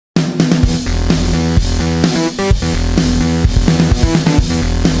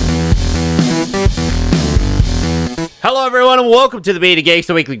Hello everyone and welcome to the Bearded Geeks,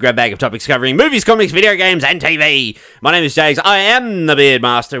 the weekly grab bag of topics covering movies, comics, video games and TV. My name is Jages. I am the Beard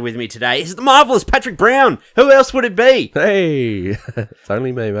Master. With me today is the marvellous Patrick Brown. Who else would it be? Hey, it's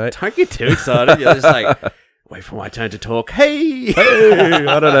only me, mate. Don't get too excited. You're just like, wait for my turn to talk. Hey!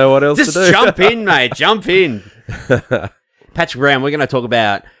 I don't know what else to do. Just jump in, mate. Jump in. Patrick Brown, we're going to talk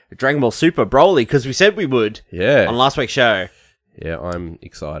about Dragon Ball Super Broly because we said we would on last week's show. Yeah, I'm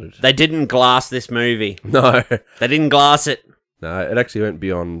excited. They didn't glass this movie. No. They didn't glass it. No, it actually went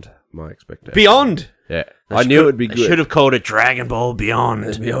beyond my expectations. Beyond? Yeah. I knew it would be good. They should have called it Dragon Ball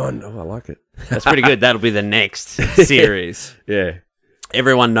Beyond. Beyond. Oh, I like it. That's pretty good. That'll be the next series. Yeah.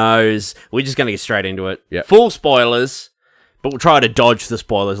 Everyone knows. We're just going to get straight into it. Yep. Full spoilers, but we'll try to dodge the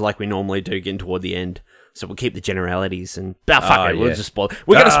spoilers like we normally do getting toward the end. So we'll keep the generalities and... fuck it. We'll just spoil...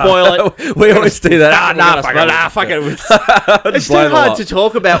 We're going to spoil it. We always do that. Fuck it. It's too hard to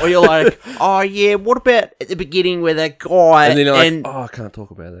talk about where you're like, oh, yeah, what about at the beginning where that guy... And then you're like, oh, I can't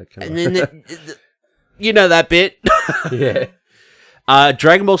talk about that, can I? And then, you know that bit. Yeah.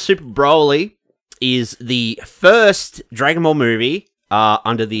 Dragon Ball Super Broly is the first Dragon Ball movie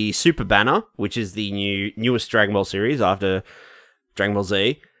under the Super banner, which is the newest Dragon Ball series after Dragon Ball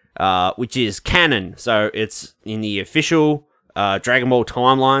Z. Which is canon, so it's in the official Dragon Ball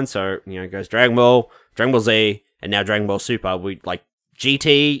timeline. So it goes Dragon Ball Z, and now Dragon Ball Super.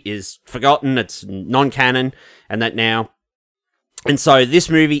 GT is forgotten; it's non-canon, and that now. And so this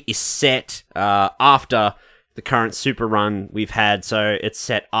movie is set after the current Super run we've had. So it's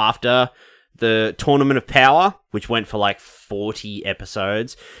set after the Tournament of Power, which went for like 40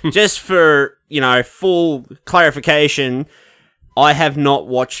 episodes. Just for full clarification. I have not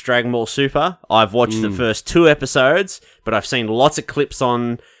watched Dragon Ball Super. I've watched the first 2 episodes, but I've seen lots of clips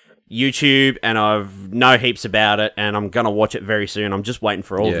on YouTube, and I've know heaps about it, and I'm gonna watch it very soon. I'm just waiting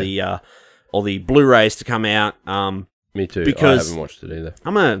for all the Blu-rays to come out. Me too. Because I haven't watched it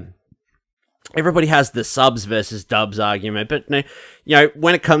either. Everybody has the subs versus dubs argument, but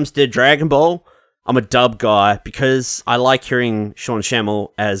when it comes to Dragon Ball, I'm a dub guy because I like hearing Sean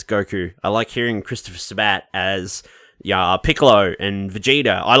Schemmel as Goku. I like hearing Christopher Sabat as Piccolo and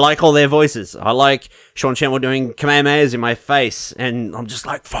Vegeta. I like all their voices. I like Sean Schemmel doing Kamehamehas in my face, and I'm just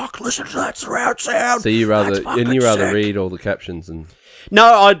like, fuck, listen to that surround sound. So you rather read all the captions and... No,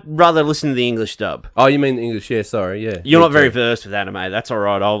 I'd rather listen to the English dub. Oh, you mean the English? Yeah, sorry, yeah. You're not very versed with anime. That's all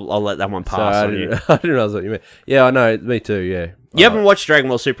right. I'll let that one pass on you. I didn't realize what you meant. Yeah, I know. Me too. Yeah. You haven't watched Dragon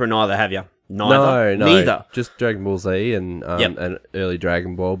Ball Super neither, have you? No, neither. Just Dragon Ball Z and early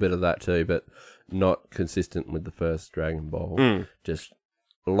Dragon Ball, bit of that too, but not consistent with the first Dragon Ball. Just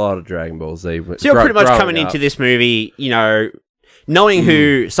a lot of Dragon Ball Z. So you're pretty much coming into this movie, knowing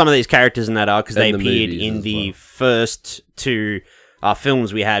who some of these characters in that are, because they appeared in the first 2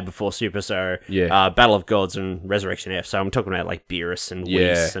 films we had before Super. So Battle of Gods and Resurrection F. So I'm talking about like Beerus and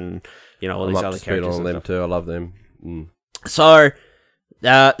Whis and all these other characters. On them too. I love them. So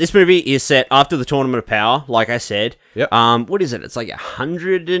this movie is set after the Tournament of Power, like I said. Yep. What is it? It's like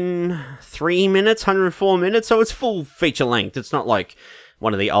 103 minutes, 104 minutes, so it's full feature length. It's not like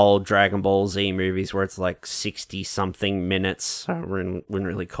one of the old Dragon Ball Z movies where it's like 60-something minutes. I wouldn't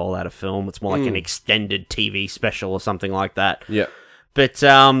really call that a film. It's more like an extended TV special or something like that. Yeah. But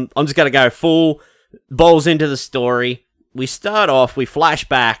I'm just going to go full balls into the story. We flash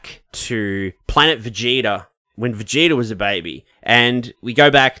back to Planet Vegeta, when Vegeta was a baby, and we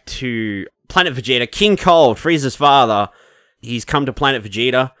go back to Planet Vegeta. King Cold, Frieza's father, he's come to Planet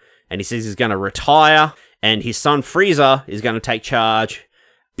Vegeta, and he says he's going to retire, and his son Frieza is going to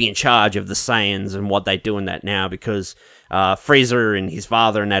be in charge of the Saiyans and what they do in that now, because Frieza and his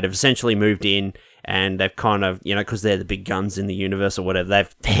father and that have essentially moved in, and they've kind of, because they're the big guns in the universe or whatever,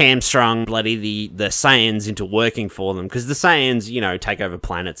 they've hamstrung the Saiyans into working for them, because the Saiyans, take over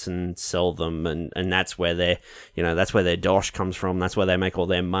planets and sell them, and that's where that's where their dosh comes from, that's where they make all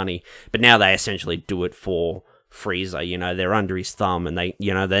their money. But now they essentially do it for Frieza, they're under his thumb, and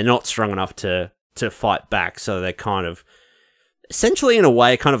they're not strong enough to fight back, so they're kind of, essentially in a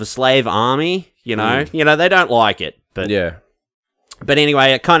way, kind of a slave army, they don't like it, but... Yeah. But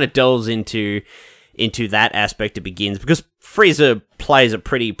anyway, it kind of delves into that aspect. It begins because Frieza plays a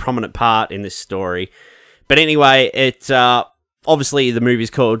pretty prominent part in this story. But anyway, it obviously the movie's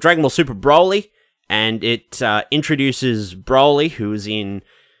called Dragon Ball Super Broly, and it introduces Broly, who was in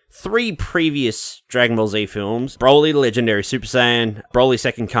 3 previous Dragon Ball Z films: Broly, the Legendary Super Saiyan, Broly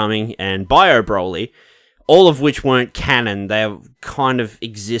Second Coming, and Bio Broly. All of which weren't canon. They kind of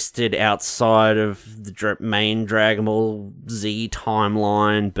existed outside of the main Dragon Ball Z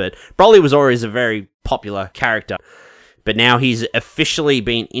timeline, but Broly was always a very popular character. but now he's officially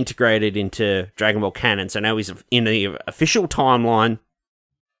been integrated into Dragon Ball canon, so now he's in the official timeline.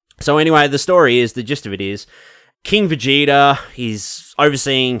 So anyway, the story is, the gist of it is, King Vegeta, he's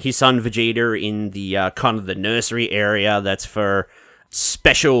overseeing his son Vegeta in the kind of the nursery area that's for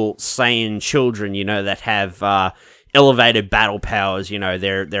special Saiyan children, you know, that have elevated battle powers. You know,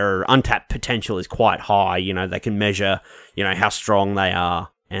 their untapped potential is quite high. You know, they can measure, you know, how strong they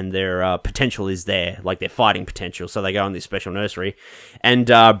are, and their potential is there, like their fighting potential. So they go in this special nursery, and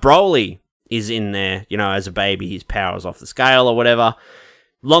Broly is in there, you know, as a baby. His power's off the scale or whatever.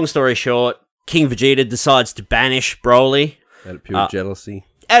 Long story short, King Vegeta decides to banish Broly. Out of pure jealousy.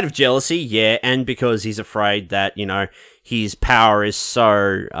 Out of jealousy, yeah, and because he's afraid that, you know, his power is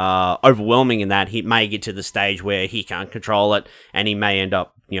so overwhelming in that he may get to the stage where he can't control it, and he may end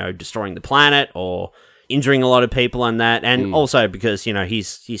up, you know, destroying the planet or injuring a lot of people and that. And also because, you know,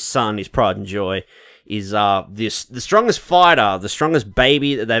 his son, his pride and joy, is the strongest fighter, the strongest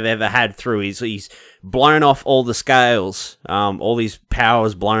baby that they've ever had through. He's blown off all the scales, all these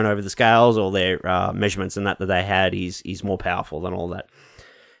powers blown over the scales, all their measurements and that they had. He's more powerful than all that.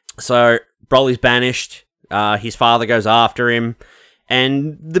 So Broly's banished. His father goes after him,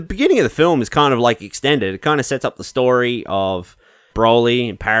 and the beginning of the film is kind of like extended. It kind of sets up the story of Broly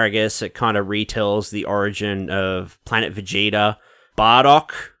and Paragus. It kind of retells the origin of Planet Vegeta,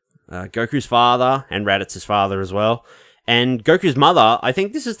 Bardock, Goku's father, and Raditz's father as well. And Goku's mother, I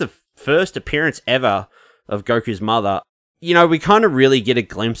think this is the first appearance ever of Goku's mother. You know, we kind of really get a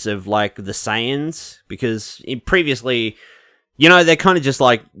glimpse of, like, the Saiyans, because previously, you know, they're kind of just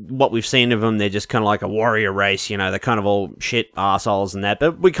like what we've seen of them. They're just kind of like a warrior race, you know, they're kind of all shit arseholes and that.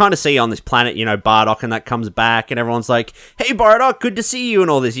 But we kind of see on this planet, you know, Bardock and that comes back, and everyone's like, hey, Bardock, good to see you and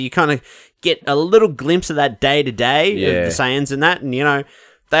all this. You kind of get a little glimpse of that day-to-day of the Saiyans and that, and, you know,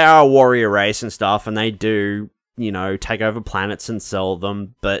 they are a warrior race and stuff, and they do, you know, take over planets and sell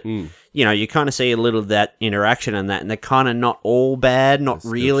them, but, you know, you kind of see a little of that interaction and that, and they're kind of not all bad, not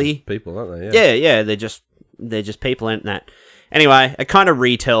really. People, aren't they? Yeah, they're just people in that. Anyway, it kind of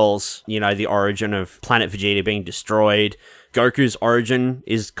retells, you know, the origin of Planet Vegeta being destroyed. Goku's origin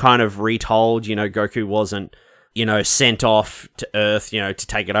is kind of retold. You know, Goku wasn't, you know, sent off to Earth, you know, to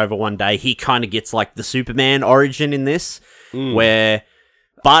take it over one day. He kind of gets, like, the Superman origin in this, where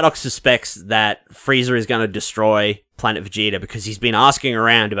Bardock suspects that Frieza is going to destroy Planet Vegeta because he's been asking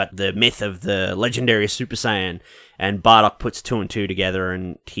around about the myth of the legendary Super Saiyan, and Bardock puts 2 and 2 together,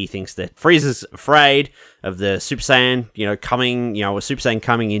 and he thinks that Frieza's afraid of the Super Saiyan, you know, coming, you know, a Super Saiyan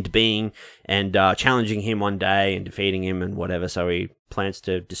coming into being and challenging him one day and defeating him and whatever, so he plans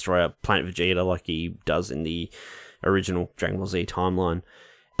to destroy Planet Vegeta like he does in the original Dragon Ball Z timeline.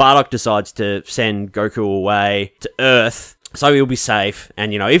 Bardock decides to send Goku away to Earth so he'll be safe,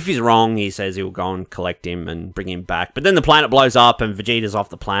 and, you know, if he's wrong, he says he'll go and collect him and bring him back. But then the planet blows up, and Vegeta's off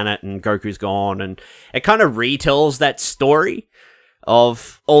the planet, and Goku's gone, and it kind of retells that story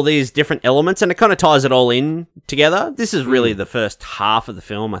of all these different elements, and it kind of ties it all in together. This is really the first half of the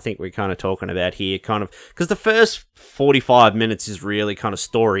film, I think we're kind of talking about here, kind of, because the first 45 minutes is really kind of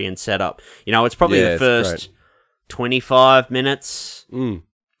story and setup. You know, it's probably the first 25 minutes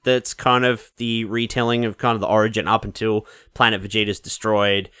that's kind of the retelling of kind of the origin up until Planet Vegeta's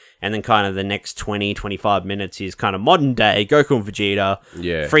destroyed, and then kind of the next 20-25 minutes is kind of modern day Goku and Vegeta.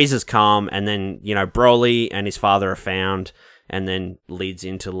 Frieza's calm, and then, you know, Broly and his father are found, and then leads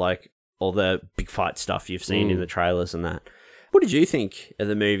into, like, all the big fight stuff you've seen in the trailers and that. What did you think of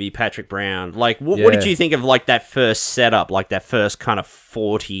the movie, Patrick Brown? Like, what did you think of, like, that first setup, like that first kind of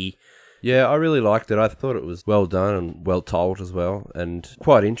 40... Yeah, I really liked it. I thought it was well done and well told as well, and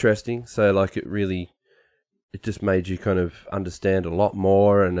quite interesting. So, like, it just made you kind of understand a lot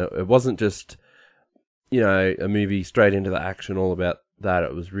more, and it wasn't just, you know, a movie straight into the action all about that.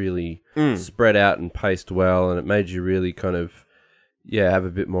 It was really spread out and paced well, and it made you really kind of, have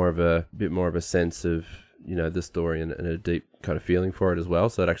a bit more of a sense of, you know, the story and a deep kind of feeling for it as well.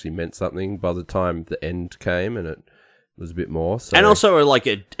 So it actually meant something by the time the end came, and it was a bit more. So. And also, like,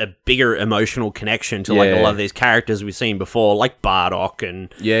 a bigger emotional connection to, like, a lot of these characters we've seen before, like Bardock and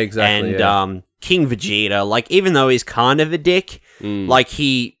King Vegeta. Like, even though he's kind of a dick, like,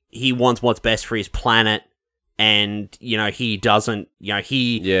 he wants what's best for his planet, and, you know, he doesn't, you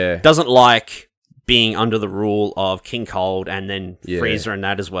know, doesn't like being under the rule of King Cold and then Frieza and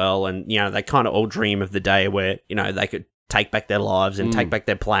that as well. And, you know, they kind of all dream of the day where, you know, they could take back their lives and take back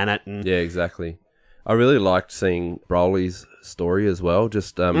their planet. And yeah, exactly. I really liked seeing Broly's story as well.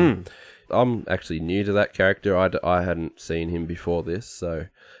 Just, I'm actually new to that character. I hadn't seen him before this, so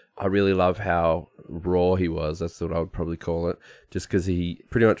I really love how raw he was. That's what I would probably call it. Just because he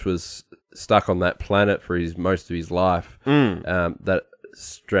pretty much was stuck on that planet for most of his life. That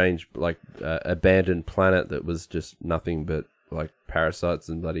strange, like, abandoned planet that was just nothing but, like, parasites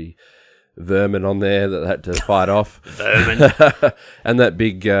and bloody vermin on there that had to fight off. Vermin. And that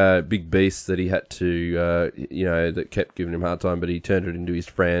big beast that he had to, that kept giving him a hard time, but he turned it into his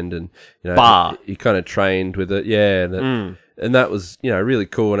friend, and, he kind of trained with it. Yeah. And that was, really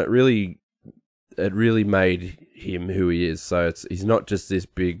cool. And it really made him who he is. So he's not just this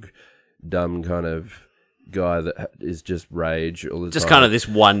big, dumb kind of guy that is just rage all the time. Just kind of this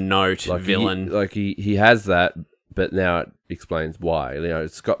one-note villain. He has that, but now it explains why.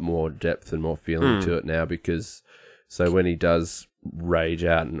 It's got more depth and more feeling to it now, because so when he does rage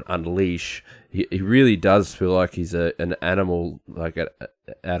out and unleash, he really does feel like he's an animal, like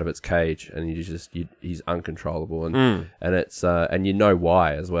out of its cage, and he's uncontrollable, and it's and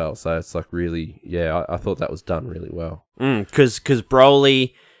why as well. So it's like really, I thought that was done really well. Because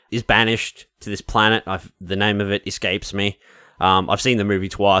Broly is banished to this planet. The name of it escapes me. I've seen the movie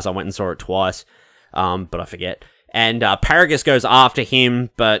twice. I went and saw it twice, but I forget. And Paragus goes after him,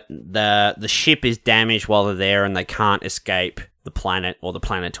 but the ship is damaged while they're there, and they can't escape the planet or the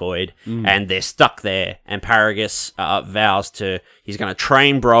planetoid, and they're stuck there. And Paragus vows he's going to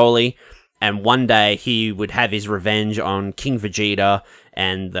train Broly, and one day he would have his revenge on King Vegeta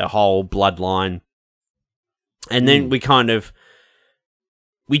and the whole bloodline. And then we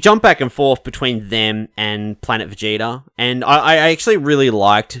jump back and forth between them and Planet Vegeta, and I actually really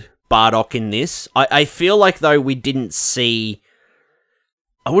liked Bardock in this. I feel like, though, we didn't see...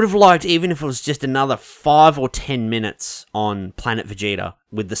 I would have liked, even if it was just another 5 or 10 minutes on Planet Vegeta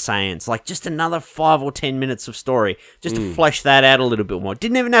with the Saiyans. Like, just another 5 or 10 minutes of story, just to flesh that out a little bit more. It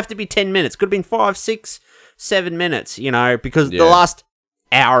didn't even have to be 10 minutes. Could have been 5, 6, 7 minutes, because the last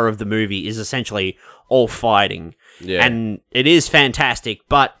hour of the movie is essentially all fighting. Yeah. And it is fantastic,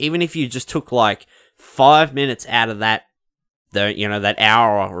 but even if you just took, like, 5 minutes out of that, that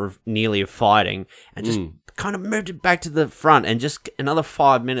hour or nearly of fighting, and just kind of moved it back to the front, and just another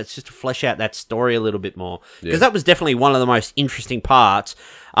 5 minutes just to flesh out that story a little bit more, because that was definitely one of the most interesting parts.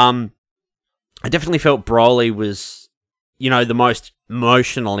 I definitely felt Broly was, the most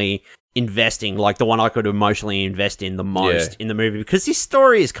emotionally investing, like the one I could emotionally invest in the most in the movie, because this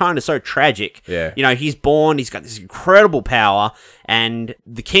story is kind of so tragic. He's born, he's got this incredible power, and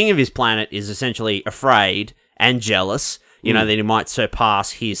the king of his planet is essentially afraid and jealous, that he might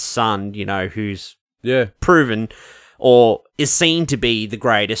surpass his son, who's proven or is seen to be the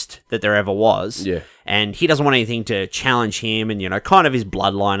greatest that there ever was. And he doesn't want anything to challenge him, and, kind of his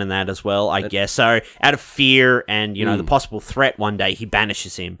bloodline and that as well, I guess. So out of fear and, the possible threat one day, he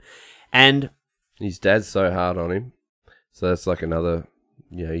banishes him. And his dad's so hard on him. So that's like another...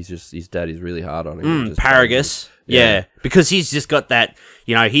 his dad is really hard on him. Paragus. Because he's just got that,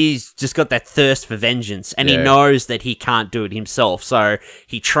 he's just got that thirst for vengeance, and he knows that he can't do it himself. So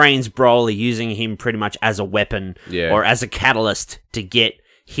he trains Broly, using him pretty much as a weapon or as a catalyst to get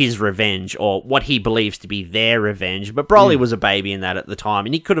his revenge, or what he believes to be their revenge. But Broly was a baby in that at the time,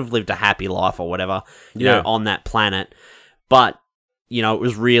 and he could have lived a happy life or whatever, on that planet. But it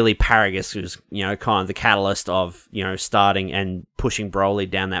was really Paragus who's, kind of the catalyst of, starting and pushing Broly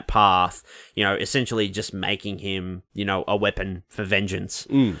down that path, essentially just making him, a weapon for vengeance.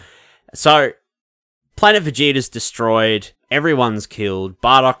 So, Planet Vegeta's destroyed, everyone's killed,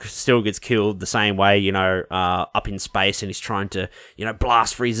 Bardock still gets killed the same way, up in space, and he's trying to,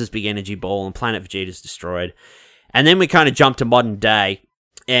 blast Frieza's big energy ball, and Planet Vegeta's destroyed. And then we kind of jump to modern day,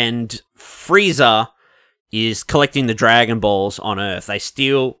 and Frieza is collecting the Dragon Balls on Earth. They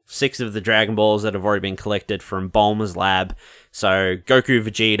steal 6 of the Dragon Balls that have already been collected from Bulma's lab. So Goku,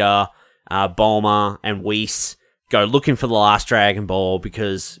 Vegeta, Bulma, and Whis go looking for the last Dragon Ball,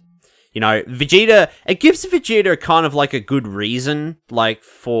 because, Vegeta... It gives Vegeta kind of like a good reason, like,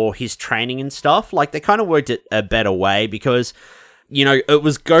 for his training and stuff. Like, they kind of worked it a better way, because... it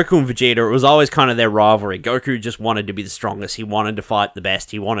was Goku and Vegeta. It was always kind of their rivalry. Goku just wanted to be the strongest. He wanted to fight the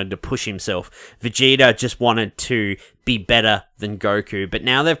best. He wanted to push himself. Vegeta just wanted to be better than Goku. But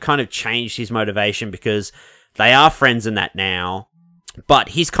now they've kind of changed his motivation, because they are friends in that now. But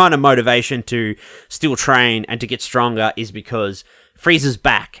his kind of motivation to still train and to get stronger is because Frieza's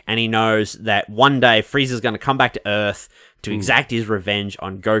back. And he knows that one day Frieza's going to come back to Earth to exact his revenge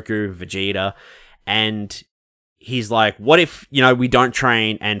on Goku, Vegeta. And... he's like, what if, we don't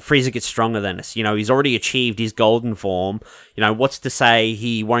train and Frieza gets stronger than us? He's already achieved his golden form. What's to say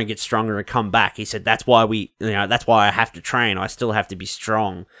he won't get stronger and come back? He said, that's why that's why I have to train. I still have to be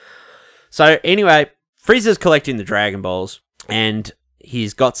strong. So anyway, Frieza's collecting the Dragon Balls, and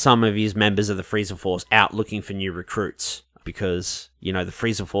he's got some of his members of the Frieza Force out looking for new recruits. because, you know, the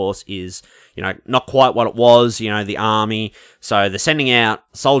Frieza Force is, you know, not quite what it was, you know, the army. So they're sending out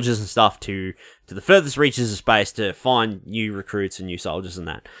soldiers and stuff to the furthest reaches of space to find new recruits and new soldiers and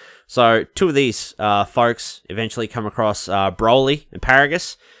that. So two of these folks eventually come across Broly and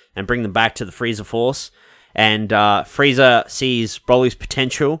Paragus and bring them back to the Frieza Force. And Frieza sees Broly's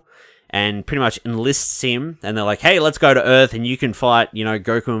potential and pretty much enlists him. And they're like, hey, let's go to Earth and you can fight, you know,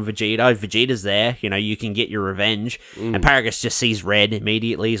 Goku and Vegeta. Vegeta's there. You know, you can get your revenge. And Paragus just sees red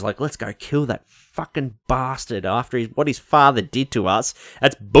immediately. He's like, let's go kill that fucking bastard after what his father did to us.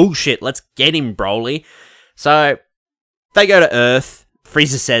 That's bullshit. Let's get him, Broly. So they go to Earth.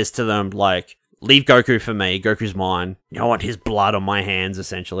 Frieza says to them, like, leave Goku for me. Goku's mine. I want his blood on my hands,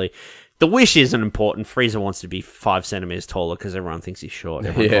 essentially. The wish isn't important. Frieza wants to be 5 centimeters taller because everyone thinks he's short.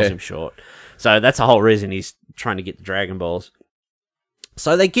 Everyone calls him short. So that's the whole reason he's trying to get the Dragon Balls.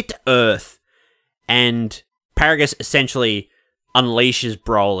 So they get to Earth, and Paragus essentially unleashes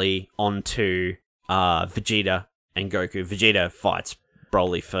Broly onto Vegeta and Goku. Vegeta fights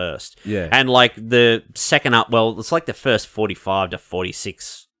Broly first. Yeah. And like the second up, well, it's like the first 45 to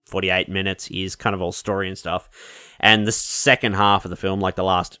 46, 48 minutes is kind of all story and stuff. And the second half of the film, like the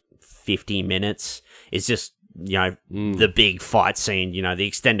last 50 minutes, is just, you know, the big fight scene, you know, the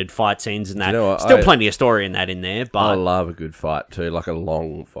extended fight scenes and that. You know what, Still plenty of story in that in there, but I love a good fight too, like a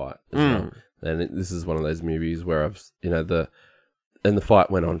long fight as well. And this is one of those movies where I've, you know, the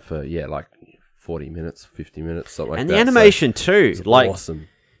fight went on for, like 40 minutes, 50 minutes, something like that. And the animation too, like awesome.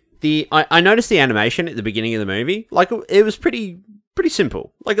 I noticed the animation at the beginning of the movie, like it was pretty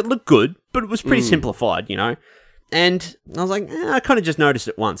simple. Like it looked good, but it was pretty simplified, you know. And I was like, I kind of just noticed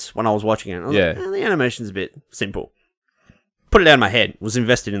it once when I was watching it. I was like, the animation's a bit simple. Put it out of my head. Was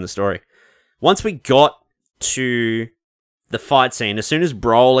invested in the story. Once we got to the fight scene, as soon as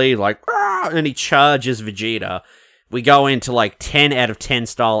Broly, like, and he charges Vegeta, we go into, like, 10 out of 10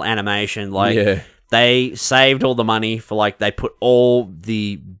 style animation. Like, they saved all the money for, like, they put all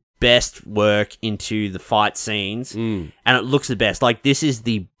the best work into the fight scenes, and it looks the best. Like, this is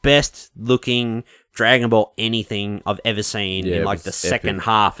the best looking Dragon Ball anything I've ever seen in like the second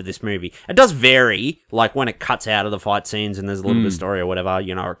half of this movie. It does vary, like when it cuts out of the fight scenes and there's a little bit of story or whatever,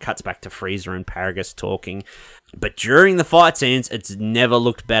 you know, or it cuts back to Frieza and Paragus talking. But during the fight scenes, it's never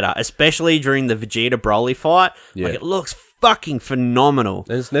looked better, especially during the Vegeta Broly fight. Like, it looks fucking phenomenal.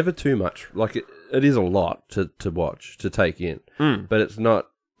 And it's never too much. Like, it is a lot to watch, to take in. But it's not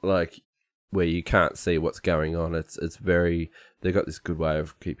like where you can't see what's going on. It's very... They've got this good way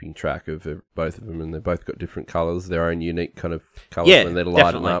of keeping track of both of them, and they've both got different colours, their own unique kind of colours when they're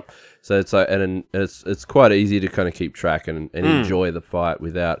lighting up. So it's like, and it's quite easy to kind of keep track and enjoy the fight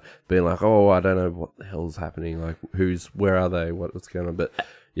without being like, oh, I don't know what the hell's happening, like where are they, what's going on. But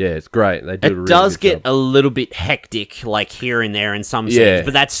yeah, it's great. They do a really does good get job. a little bit hectic, like here and there in some scenes,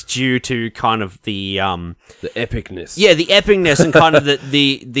 but that's due to kind of the epicness. Yeah, the epicness and kind of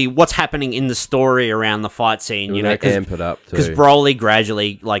the what's happening in the story around the fight scene. You know, amp it up too. Because Broly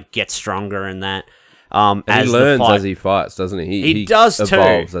gradually like gets stronger and that. And as he learns as he fights, doesn't he? He does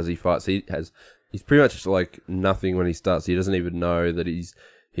evolves too. as he fights. He's pretty much like nothing when he starts. He doesn't even know that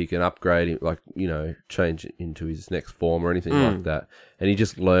he can upgrade, like, you know, change into his next form or anything like that. And he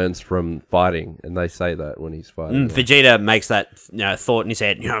just learns from fighting, and they say that when he's fighting. Vegeta makes that, you know, thought in his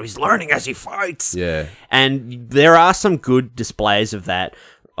head, you know, he's learning as he fights. Yeah. And there are some good displays of that.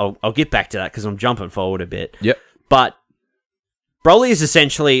 I'll get back to that because I'm jumping forward a bit. Yep. But Broly is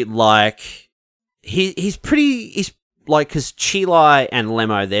essentially like, he's like, because Chilai and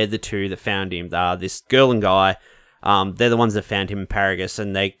Lemo, they're the two that found him. This girl and guy. They're the ones that found him in Paragus,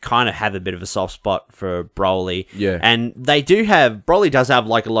 and they kind of have a bit of a soft spot for Broly. Yeah. And Broly does have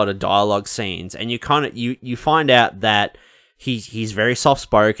like a lot of dialogue scenes, and you kind of, you find out that he's very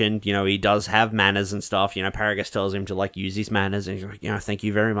soft-spoken, you know, he does have manners and stuff, you know, Paragus tells him to like use his manners, and he's like, you know, thank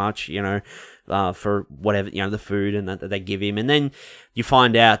you very much, you know, for whatever, you know, the food and that they give him. And then you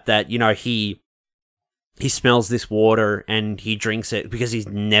find out that, you know, he smells this water and he drinks it because he's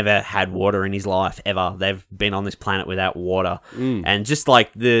never had water in his life ever. They've been on this planet without water. And just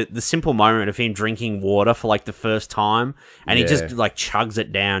like the simple moment of him drinking water for like the first time, and he just like chugs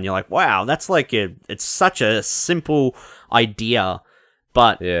it down. You're like, wow, that's like it's such a simple idea,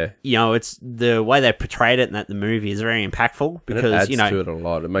 but you know, it's the way they portrayed it in the movie is very impactful because, and it adds you know, to it a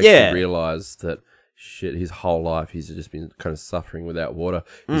lot. It makes you realize that shit, his whole life he's just been kind of suffering without water.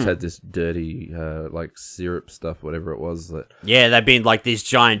 He's had this dirty like syrup stuff, whatever it was. They've been like these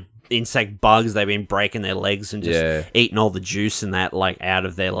giant insect bugs. They've been breaking their legs and just eating all the juice and that like out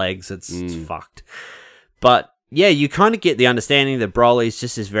of their legs. It's fucked. But yeah, you kind of get the understanding that Broly's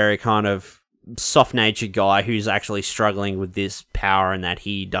just this very kind of soft-natured guy who's actually struggling with this power and that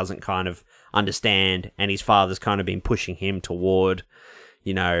he doesn't kind of understand, and his father's kind of been pushing him toward,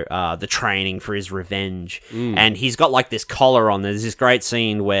 you know, the training for his revenge. And he's got like this collar on. There's this great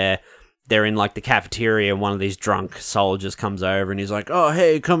scene where they're in like the cafeteria and one of these drunk soldiers comes over and he's like, oh,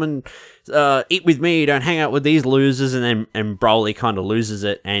 hey, come and eat with me, don't hang out with these losers. And then Broly kind of loses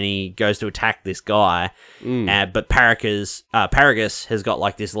it and he goes to attack this guy. But Paragus has got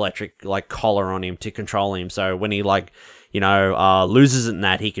like this electric like collar on him to control him. So when he like, you know, loses it in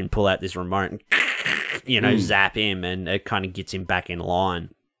that, he can pull out this remote and, you know, zap him, and it kind of gets him back in line.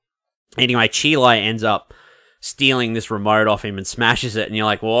 Anyway, Chile ends up stealing this remote off him and smashes it, and you're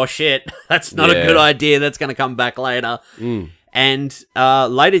like, well, shit, that's not a good idea. That's going to come back later. And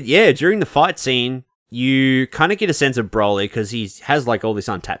later, during the fight scene, you kind of get a sense of Broly because he has like all this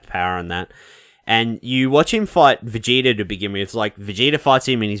untapped power and that. And you watch him fight Vegeta to begin with. It's like Vegeta fights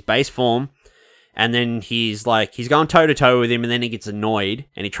him in his base form, and then he's going toe-to-toe with him, and then he gets annoyed,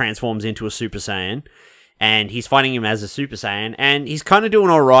 and he transforms into a Super Saiyan. And he's fighting him as a Super Saiyan, and he's kind of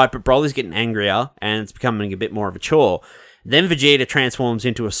doing alright, but Broly's getting angrier, and it's becoming a bit more of a chore. Then Vegeta transforms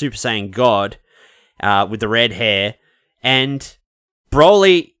into a Super Saiyan God, with the red hair, and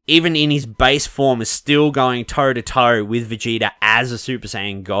Broly, even in his base form, is still going toe-to-toe with Vegeta as a Super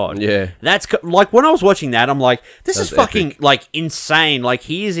Saiyan God. Yeah. That's, like, when I was watching that, I'm like, this is fucking, epic. like, insane. Like,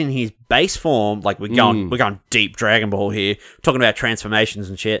 he is in his base form, like, we're going deep Dragon Ball here, talking about transformations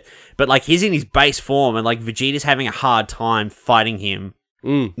and shit, but, like, he's in his base form, and, like, Vegeta's having a hard time fighting him,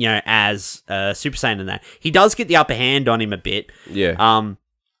 you know, as Super Saiyan and that. He does get the upper hand on him a bit. Yeah.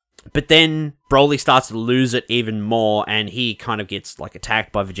 But then Broly starts to lose it even more, and he kind of gets like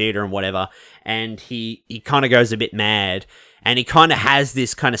attacked by Vegeta and whatever, and he kind of goes a bit mad, and he kind of has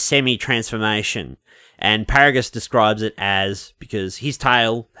this kind of semi-transformation, and Paragus describes it as, because his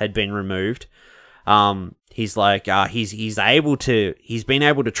tail had been removed, he's like, he's been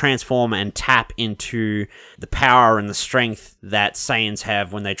able to transform and tap into the power and the strength that Saiyans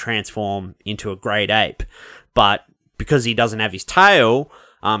have when they transform into a great ape, but because he doesn't have his tail,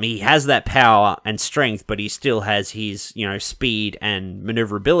 he has that power and strength, but he still has his, you know, speed and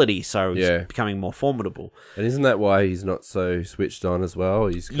maneuverability, so he's becoming more formidable. And isn't that why he's not so switched on as well?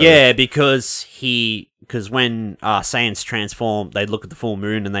 He's because when Saiyans transform, they look at the full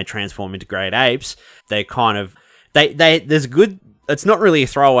moon and they transform into great apes. They kind of there's a good. It's not really a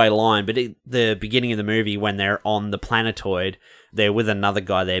throwaway line, but at the beginning of the movie when they're on the planetoid, they're with another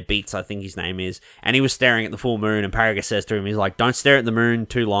guy there, Beats, I think his name is, and he was staring at the full moon, and Paragus says to him, he's like, don't stare at the moon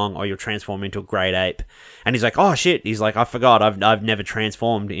too long or you'll transform into a great ape. And he's like, oh shit, he's like, I forgot, I've never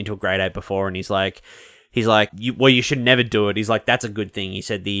transformed into a great ape before, and he's like, you should never do it. He's like, that's a good thing. He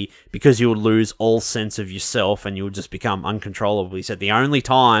said because you'll lose all sense of yourself and you'll just become uncontrollable. He said the only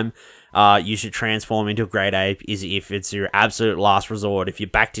time you should transform into a great ape is if it's your absolute last resort. If you're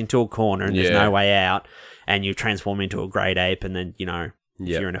backed into a corner and there's no way out, and you transform into a great ape, and then, you know, if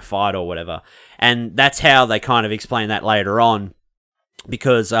you're in a fight or whatever. And that's how they kind of explain that later on,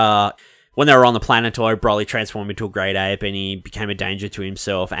 because when they were on the planetoid, Broly transformed into a great ape, and he became a danger to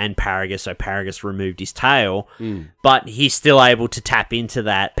himself and Paragus, so Paragus removed his tail, but he's still able to tap into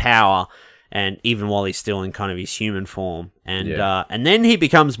that power, and even while he's still in kind of his human form. And then he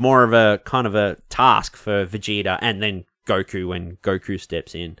becomes more of a kind of a task for Vegeta, and then Goku when Goku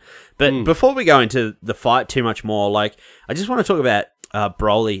steps in. But before we go into the fight too much more, like, I just want to talk about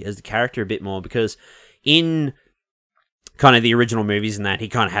Broly as the character a bit more, because in kind of the original movies and that, he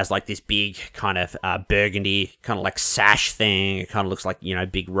kind of has like this big kind of burgundy kind of like sash thing. It kind of looks like, you know,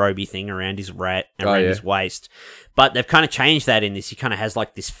 big roby thing around his his waist. But they've kind of changed that in this. He kind of has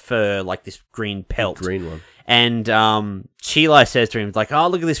like this fur, like this green pelt. The green one. And Chile says to him, like, oh,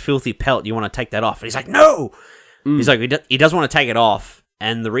 look at this filthy pelt. You want to take that off? And he's like, no! He's like, he doesn't want to take it off.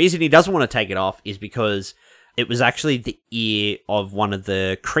 And the reason he doesn't want to take it off is because it was actually the ear of one of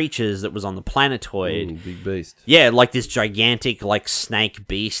the creatures that was on the planetoid. Big beast. Yeah, like this gigantic, like, snake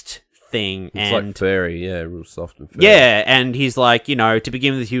beast thing. It's like furry, yeah, real soft and furry. Yeah, and he's like, you know, to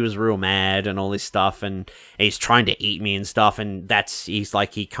begin with, he was real mad and all this stuff, and he's trying to eat me and stuff, and he's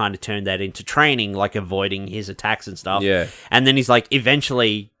like, he kind of turned that into training, like avoiding his attacks and stuff. Yeah. And then he's like,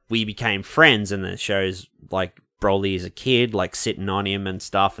 eventually we became friends, and it shows, like, Broly is a kid, like, sitting on him and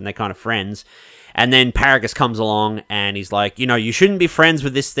stuff, and they're kind of friends. And then Paragus comes along, and he's like, you know, you shouldn't be friends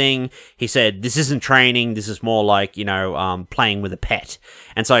with this thing. He said, this isn't training, this is more like, you know, playing with a pet.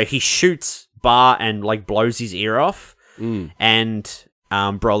 And so he shoots Bar and, like, blows his ear off. And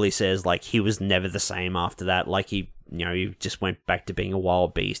Broly says, like, he was never the same after that. Like, he you know, he just went back to being a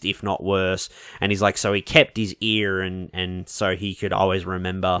wild beast, if not worse. And he's like, so he kept his ear, and so he could always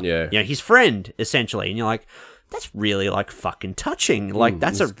remember, you know, his friend, essentially. And you're like, that's really, like, fucking touching. Like,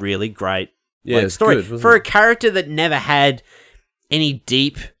 that's a really great story. Good, for a character that never had any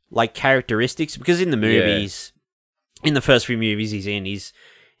deep, like, characteristics, because in the movies, in the first few movies he's in, he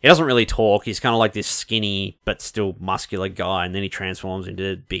doesn't really talk. He's kind of like this skinny but still muscular guy, and then he transforms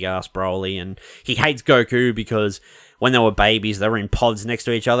into big-ass Broly, and he hates Goku because when they were babies, they were in pods next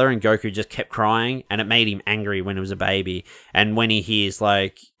to each other, and Goku just kept crying, and it made him angry when he was a baby. And when he hears,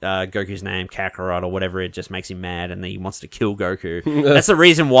 like, Goku's name, Kakarot, or whatever, it just makes him mad, and then he wants to kill Goku. That's the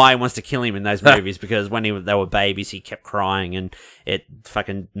reason why he wants to kill him in those movies, because when they were babies, he kept crying, and it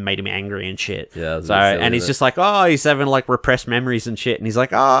fucking made him angry and shit. Yeah, so, and he's just like, oh, he's having, like, repressed memories and shit, and he's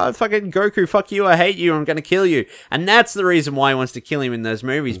like, oh, fucking Goku, fuck you, I hate you, I'm gonna kill you. And that's the reason why he wants to kill him in those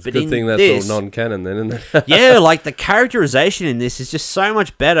movies. It's but a good in thing that's this, all non-canon then, isn't it? yeah, like, the characterization in this is just so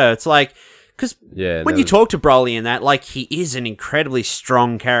much better. It's like, because when you talk to Broly in that, like, he is an incredibly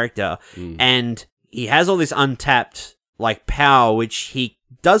strong character, and he has all this untapped, like, power, which he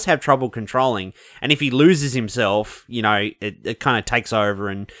does have trouble controlling. And if he loses himself, you know, it kind of takes over,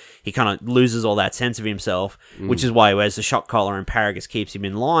 and he kind of loses all that sense of himself, which is why he wears the shock collar, and Paragus keeps him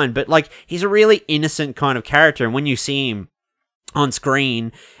in line. But, like, he's a really innocent kind of character, and when you see him on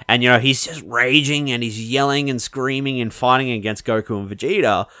screen, and, you know, he's just raging, and he's yelling and screaming and fighting against Goku and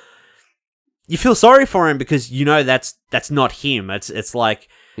Vegeta, you feel sorry for him, because you know that's not him. It's like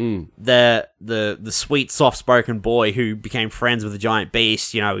the sweet, soft-spoken boy who became friends with the giant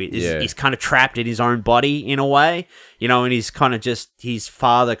beast, you know, he's kind of trapped in his own body in a way, you know, and he's kind of just, his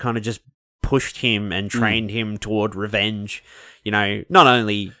father kind of just pushed him and trained him toward revenge, you know, not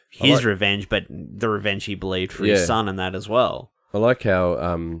only his revenge, but the revenge he believed for his son and that as well. I like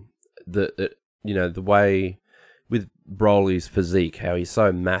how you know, the way with Broly's physique, how he's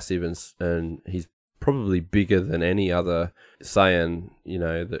so massive, and he's probably bigger than any other Saiyan, you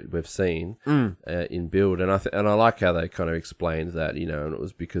know, that we've seen in build. And I like how they kind of explained that, you know, and it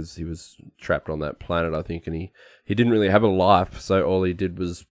was because he was trapped on that planet, I think, and he didn't really have a life, so all he did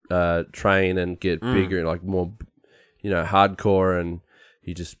was train and get bigger and, like, more, you know, hardcore, and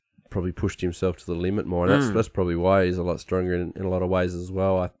he just probably pushed himself to the limit more, and that's probably why he's a lot stronger in a lot of ways as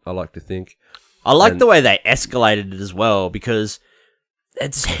well, I like to think. I like the way they escalated it as well, because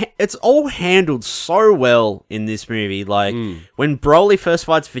it's all handled so well in this movie. Like, when Broly first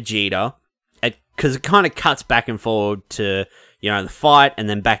fights Vegeta, because it kind of cuts back and forward to, you know, the fight, and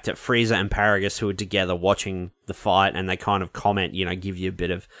then back to Frieza and Paragus, who are together watching the fight, and they kind of comment, you know, give you a bit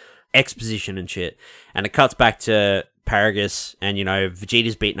of exposition and shit. And it cuts back to Paragus, and, you know,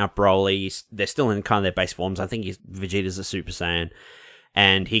 Vegeta's beating up Broly. They're still in kind of their base forms. I think Vegeta's a Super Saiyan.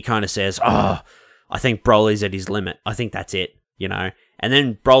 And he kind of says, oh, I think Broly's at his limit. I think that's it, you know. And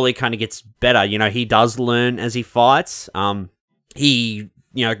then Broly kind of gets better. You know, he does learn as he fights. He,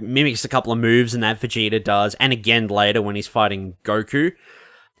 you know, mimics a couple of moves, and that Vegeta does. And again later when he's fighting Goku.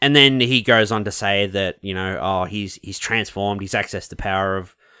 And then he goes on to say that, you know, oh, he's transformed. He's accessed the power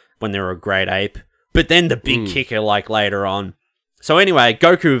of when they were a great ape. But then the big kicker, like, later on. So anyway,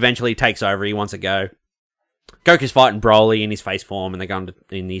 Goku eventually takes over. He wants to go. Goku's fighting Broly in his face form, and they're going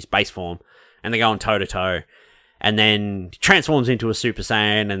in his base form, and they're going toe-to-toe. And then he transforms into a Super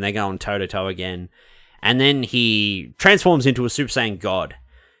Saiyan, and they're going toe-to-toe again. And then he transforms into a Super Saiyan God.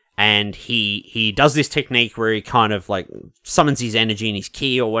 And he does this technique where he kind of, like, summons his energy and his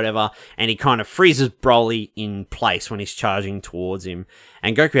ki or whatever, and he kind of freezes Broly in place when he's charging towards him.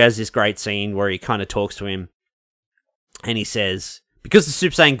 And Goku has this great scene where he kind of talks to him, and he says, because the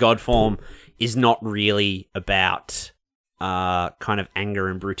Super Saiyan God form is not really about kind of anger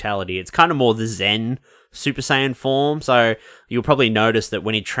and brutality, it's kind of more the Zen Super Saiyan form. So you'll probably notice that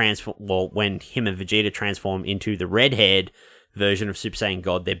when when him and Vegeta transform into the red-haired version of Super Saiyan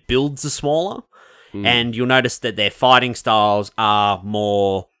God, their builds are smaller, and you'll notice that their fighting styles are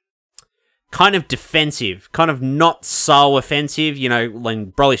more kind of defensive, kind of not so offensive. You know,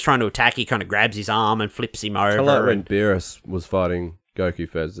 when Broly's trying to attack, he kind of grabs his arm and flips him over. Like when Beerus was fighting Goku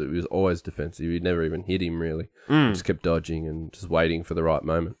first, it was always defensive. He never even hit him, really. He just kept dodging and just waiting for the right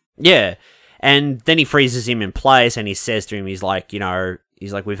moment. Yeah, and then he freezes him in place, and he says to him, he's like, you know,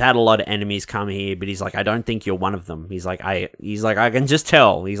 we've had a lot of enemies come here, but he's like, I don't think you're one of them. He's like, I can just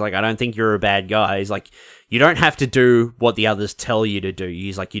tell. He's like, I don't think you're a bad guy. He's like, you don't have to do what the others tell you to do.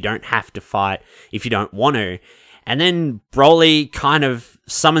 He's like, you don't have to fight if you don't want to. And then Broly kind of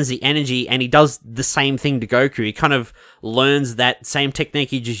summons the energy, and he does the same thing to Goku. He kind of learns that same technique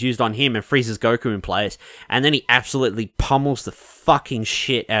he just used on him and freezes Goku in place, and then he absolutely pummels the fucking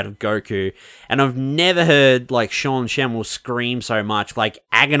shit out of Goku. And I've never heard, like, Sean Schemmel scream so much, like,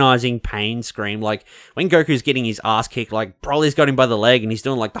 agonizing pain scream. Like, when Goku's getting his ass kicked, like, Broly's got him by the leg, and he's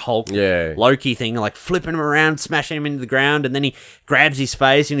doing, like, the Hulk Loki thing, like, flipping him around, smashing him into the ground, and then he grabs his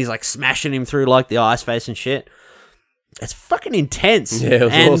face, and he's, like, smashing him through, like, the ice face and shit. It's fucking intense. Yeah,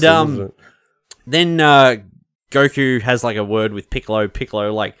 it was awesome, wasn't it? Then Goku has like a word with Piccolo.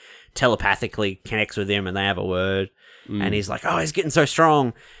 Piccolo like telepathically connects with him, and they have a word. And he's like, "Oh, he's getting so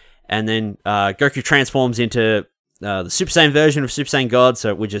strong." And then Goku transforms into the Super Saiyan version of Super Saiyan God,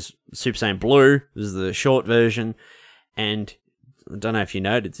 so which is Super Saiyan Blue. This is the short version. And I don't know if you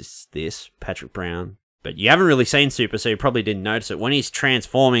noticed this, Patrick Brown, but you haven't really seen Super, so you probably didn't notice it. When he's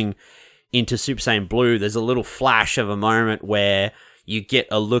transforming into Super Saiyan Blue, there's a little flash of a moment where you get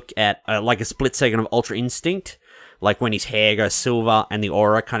a look at like a split second of Ultra Instinct, like when his hair goes silver and the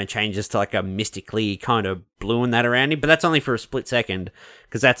aura kind of changes to like a mystically kind of blue and that around him. But that's only for a split second,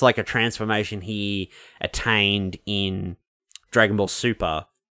 because that's like a transformation he attained in Dragon Ball Super.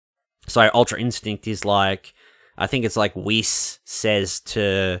 So Ultra Instinct is like, I think it's like Whis says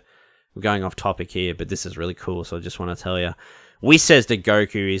to, we're going off topic here, but this is really cool, so I just want to tell you. Whis says to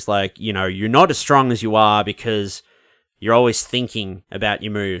Goku, he's like, you know, you're not as strong as you are because you're always thinking about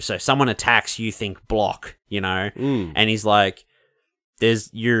your moves. So if someone attacks, you think block, you know? And he's like,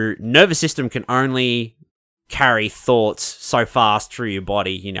 your nervous system can only carry thoughts so fast through your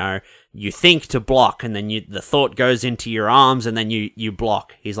body, you know? You think to block, and then the thought goes into your arms, and then you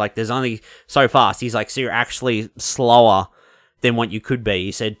block. He's like, there's only so fast. He's like, so you're actually slower than what you could be.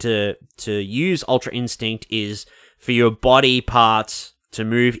 He said to use Ultra Instinct is for your body parts to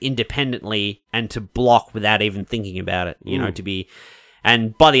move independently and to block without even thinking about it, you know, to be...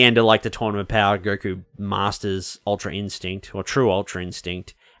 And by the end of, like, the Tournament of Power, Goku masters Ultra Instinct, or True Ultra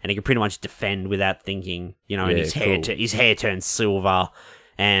Instinct, and he can pretty much defend without thinking, you know, and his hair turns silver,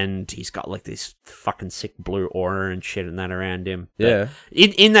 and he's got, like, this fucking sick blue aura and shit and that around him. Yeah. But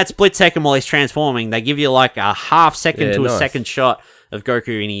in that split second while he's transforming, they give you, like, a half second to a second shot of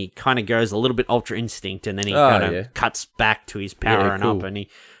Goku, and he kind of goes a little bit Ultra Instinct, and then he kind of cuts back to his power and up, and he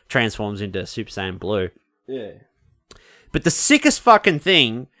transforms into Super Saiyan Blue. Yeah. But the sickest fucking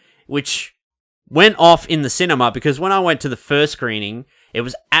thing, which went off in the cinema, because when I went to the first screening, it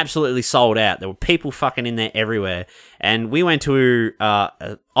was absolutely sold out. There were people fucking in there everywhere. And we went to,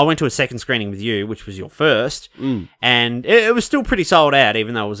 I went to a second screening with you, which was your first, and it was still pretty sold out,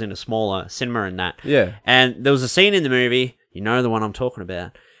 even though it was in a smaller cinema and that. Yeah. And there was a scene in the movie, you know the one I'm talking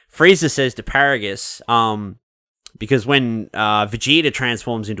about. Frieza says to Paragus, because when Vegeta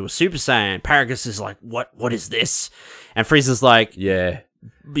transforms into a Super Saiyan, Paragus is like, what is this? And Frieza's like, yeah,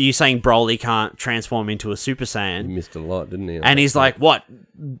 you saying Broly can't transform into a Super Saiyan? He missed a lot, didn't he? And he's like, what?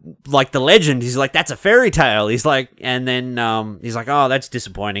 Like the legend? He's like, that's a fairy tale. He's like, and then he's like, oh, that's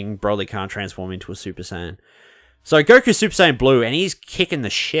disappointing. Broly can't transform into a Super Saiyan. So Goku's Super Saiyan Blue, and he's kicking the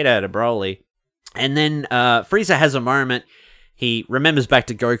shit out of Broly. And then Frieza has a moment. He remembers back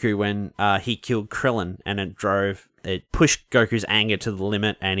to Goku when he killed Krillin, and it pushed Goku's anger to the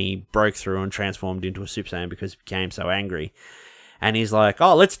limit, and he broke through and transformed into a Super Saiyan because he became so angry. And he's like,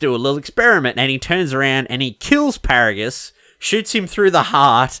 oh, let's do a little experiment. And he turns around and he kills Paragus, shoots him through the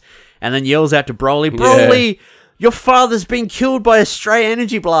heart, and then yells out to Broly, Broly, your father's been killed by a stray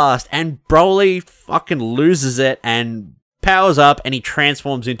energy blast. And Broly fucking loses it and powers up, and he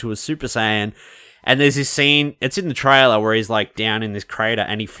transforms into a Super Saiyan. And there's this scene, it's in the trailer, where he's like down in this crater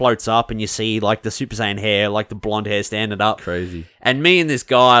and he floats up, and you see like the Super Saiyan hair, like the blonde hair standing up. Crazy. And me and this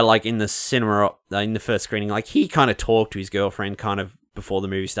guy, like in the cinema, in the first screening, like he kind of talked to his girlfriend kind of before the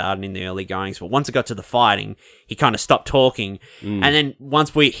movie started in the early goings. But once it got to the fighting, he kind of stopped talking. And then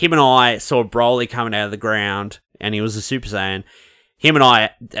once him and I saw Broly coming out of the ground and he was a Super Saiyan, him and I,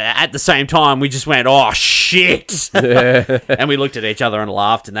 at the same time, we just went, oh, shit. And we looked at each other and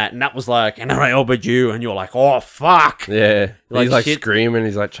laughed and that was like, and then I elbowed you, and you're like, oh, fuck. Yeah. Like, he's like shit. screaming,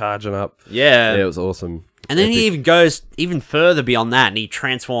 he's like charging up. Yeah. Yeah, it was awesome. And then he even goes even further beyond that, and he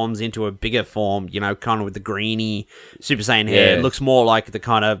transforms into a bigger form, you know, kind of with the greeny Super Saiyan hair. It looks more like the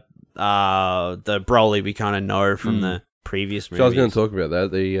kind of, the Broly we kind of know from the previous movies. So I was going to talk about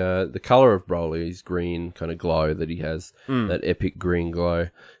that. The color of Broly's green kind of glow that he has, that epic green glow,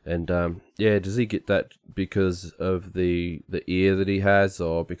 and yeah, does he get that because of the ear that he has,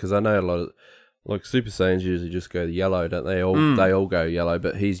 or because I know a lot of like Super Saiyans usually just go yellow, don't they? They all go yellow,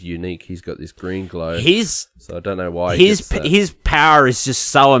 but he's unique. He's got this green glow. So I don't know why his power is just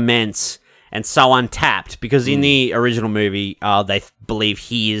so immense. and so untapped, because in the original movie, they believe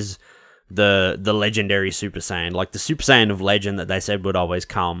he is the legendary Super Saiyan, like the Super Saiyan of legend that they said would always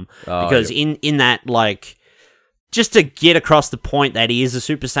come. Because in that, like, just to get across the point that he is a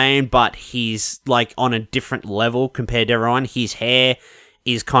Super Saiyan, but he's like on a different level compared to everyone. His hair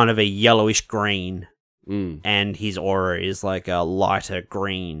is kind of a yellowish green. And his aura is like a lighter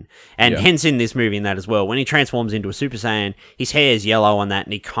green. And hence in this movie and that as well, when he transforms into a Super Saiyan, his hair is yellow on that,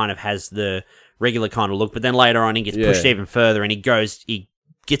 and he kind of has the regular kind of look. But then later on, he gets pushed even further, and he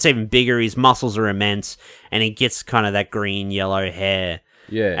gets even bigger, his muscles are immense, and he gets kind of that green-yellow hair.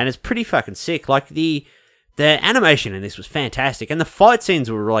 Yeah. And it's pretty fucking sick. Like, the animation in this was fantastic, and the fight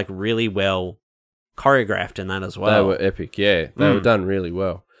scenes were, like, really well choreographed in that as well. They were epic, yeah. They were done really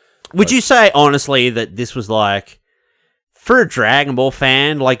well. Would you say, honestly, that this was like, for a Dragon Ball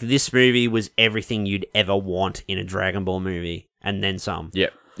fan, like, this movie was everything you'd ever want in a Dragon Ball movie, and then some?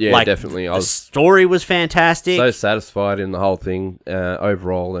 Yep. Yeah, like, definitely. The story was fantastic. So satisfied in the whole thing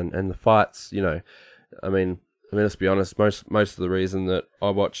overall, and the fights, you know, I mean, let's be honest, most of the reason that I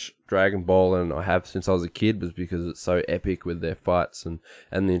watch Dragon Ball, and I have since I was a kid, was because it's so epic with their fights and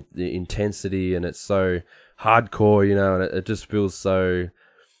the intensity, and it's so hardcore, you know, and it just feels so...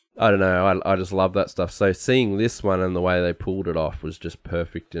 I don't know, I just love that stuff. So seeing this one and the way they pulled it off was just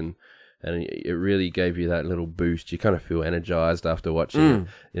perfect, and it really gave you that little boost. You kind of feel energized after watching it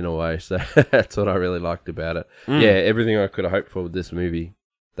in a way. So that's what I really liked about it. Yeah, everything I could have hoped for with this movie,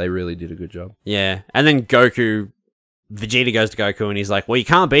 they really did a good job. Yeah, and then Vegeta goes to Goku, and he's like, well, you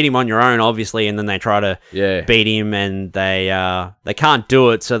can't beat him on your own, obviously, and then they try to beat him, and they can't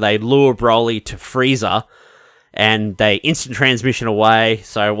do it, so they lure Broly to Frieza, and they instant transmission away.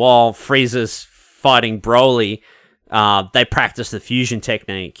 So while Frieza's fighting Broly, they practice the fusion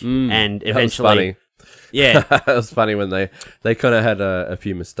technique, and eventually... Yeah. It was funny when they kind of had a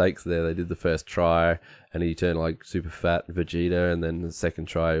few mistakes there. They did the first try, and he turned like super fat Vegeta, and then the second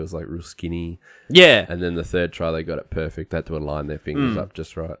try, it was like real skinny. Yeah. And then the third try, they got it perfect. They had to align their fingers up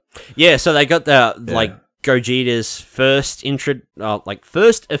just right. Yeah, so they got like Gogeta's first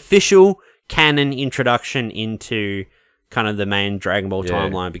official canon introduction into kind of the main Dragon Ball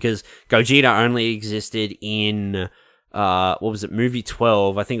timeline, because Gogeta only existed in what was it, movie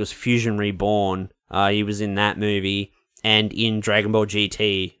 12? I think it was Fusion Reborn. He was in that movie, and in Dragon Ball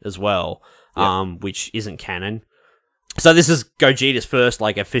GT as well, which isn't canon. So this is Gogeta's first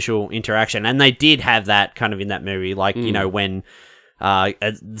like official interaction, and they did have that kind of in that movie, like you know, when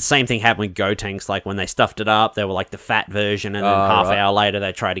the same thing happened with Gotenks. Like when they stuffed it up, they were like the fat version, and then half hour later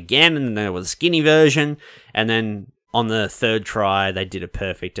they tried again, and then there was a skinny version, and then on the third try they did it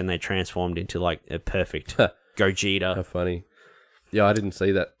perfect, and they transformed into like a perfect Gogeta. How funny. Yeah, I didn't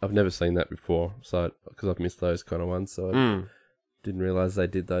see that. I've never seen that before, so because I've missed those kind of ones, so I didn't realize they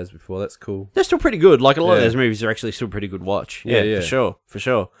did those before. That's cool. They're still pretty good. Like a lot of those movies are actually still pretty good watch. Yeah, for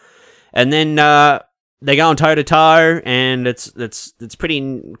sure. And then they go on toe to toe, and it's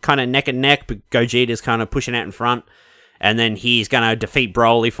pretty kind of neck and neck, but Gogeta's kind of pushing out in front, and then he's gonna defeat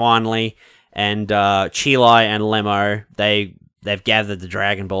Broly finally, and Chilai and Lemo, they've gathered the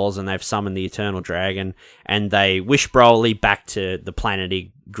Dragon Balls, and they've summoned the Eternal Dragon, and they wish Broly back to the planet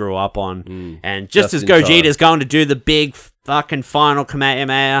he grew up on. And just as Gogeta's going to do the big fucking final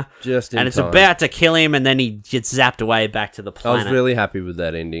Kamehameha, it's about to kill him, and then he gets zapped away back to the planet. I was really happy with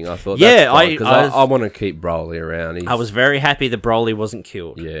that ending. I thought, I want to keep Broly around. I was very happy that Broly wasn't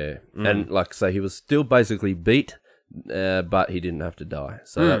killed. Yeah, and like I say, he was still basically beat, but he didn't have to die.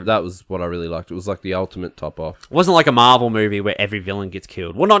 So that was what I really liked. It was like the ultimate top off. It wasn't like a Marvel movie where every villain gets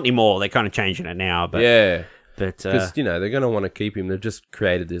killed. Well, not anymore. They're kind of changing it now. But yeah. Because, you know, they're going to want to keep him. They've just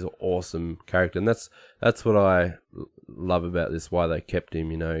created this awesome character. And that's what I love about this, why they kept him,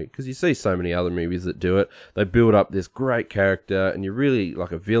 you know. Because you see so many other movies that do it. They build up this great character, and you're really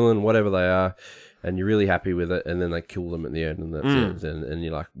like a villain, whatever they are, and you're really happy with it, and then they kill them at the end, and that's it. And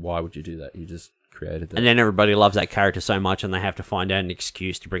you're like, why would you do that? You just created that. And then everybody loves that character so much, and they have to find out an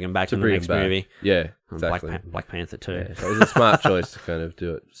excuse to bring him back in the next movie. Yeah, exactly. Black Panther too. Yeah, so it was a smart choice to kind of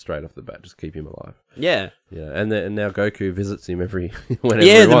do it straight off the bat, just keep him alive. Yeah. Yeah, and now Goku visits him whenever he wants.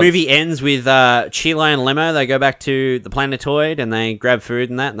 The movie ends with Chilai and Lemo. They go back to the Planetoid, and they grab food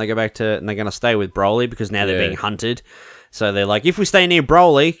and that, and they go back to, and they're going to stay with Broly because now they're being hunted. So they're like, if we stay near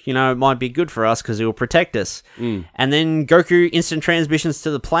Broly, you know, it might be good for us because he will protect us. And then Goku instant transmissions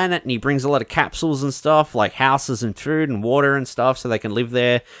to the planet, and he brings a lot of capsules and stuff, like houses and food and water and stuff, so they can live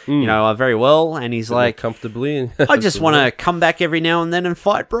there, you know, very well. And he's like, comfortably. I just want to come back every now and then and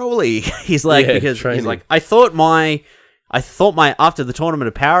fight Broly. He's like, because he's like, I thought my after the Tournament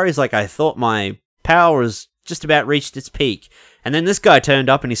of Power, he's like, I thought my power was just about reached its peak. And then this guy turned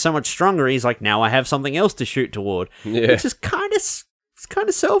up and he's so much stronger. He's like, now I have something else to shoot toward. Yeah. Which is kind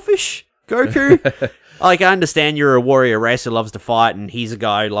of selfish, Goku. Like, I understand you're a warrior race who loves to fight, and he's a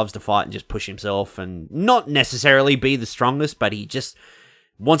guy who loves to fight and just push himself and not necessarily be the strongest, but he just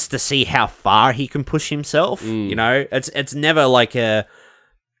wants to see how far he can push himself. You know, it's never like a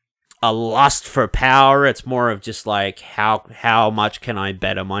lust for power. It's more of just like how much can I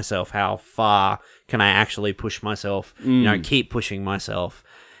better myself? How far can I actually push myself? You know, keep pushing myself.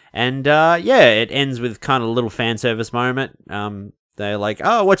 And yeah, it ends with kind of a little fan service moment. They're like,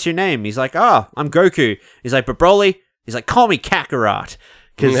 oh, what's your name? He's like, oh, I'm Goku. He's like, but Broly, he's like, call me Kakarot.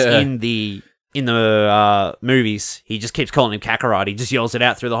 Because in the movies, he just keeps calling him Kakarot. He just yells it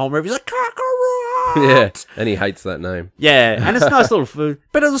out through the whole movie. He's like, Kakarot! Yeah, and he hates that name. Yeah, and it's nice little food.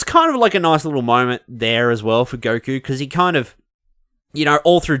 But it was kind of like a nice little moment there as well for Goku, because he kind of, you know,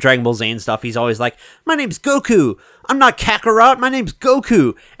 all through Dragon Ball Z and stuff, he's always like, my name's Goku. I'm not Kakarot. My name's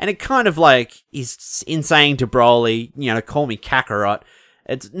Goku. And it kind of like, he's in saying to Broly, you know, call me Kakarot.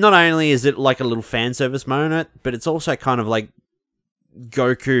 It's not only is it like a little fan service moment, but it's also kind of like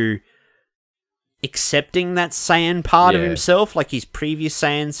Goku accepting that Saiyan part of himself, like his previous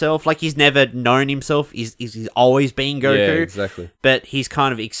Saiyan self. Like, he's never known himself. He's always been Goku. Yeah, exactly. But he's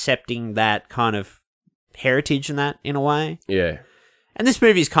kind of accepting that kind of heritage in that, in a way. Yeah. And this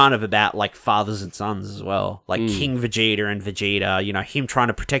movie is kind of about, like, fathers and sons as well. Like, King Vegeta and Vegeta, you know, him trying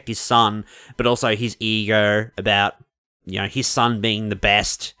to protect his son, but also his ego about, you know, his son being the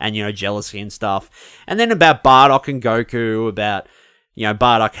best and, you know, jealousy and stuff. And then about Bardock and Goku, about, you know,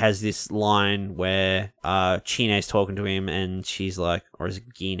 Bardock has this line where Chine's talking to him and she's like, or is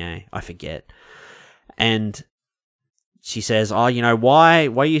it Gine? I forget. And she says, oh, you know, why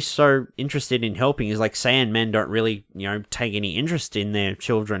are you so interested in helping? He's like, Saiyan men don't really, you know, take any interest in their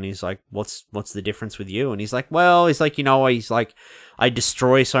children. He's like, what's the difference with you? And he's like, well, he's like, you know, he's like, I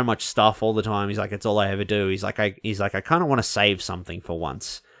destroy so much stuff all the time. He's like, it's all I ever do. He's like, I kind of want to save something for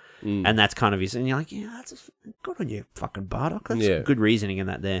once. And that's kind of his, and you're like, yeah, that's good on you, fucking Bardock. That's good reasoning in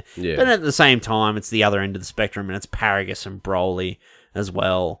that there. Yeah. But at the same time, it's the other end of the spectrum, and it's Paragus and Broly as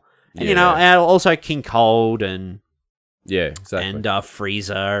well. And, you know, and also King Cold and yeah, exactly. And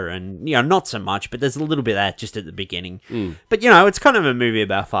Frieza, and, you know, not so much, but there's a little bit of that just at the beginning. But, you know, it's kind of a movie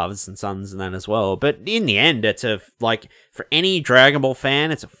about fathers and sons and that as well. But in the end, it's like, for any Dragon Ball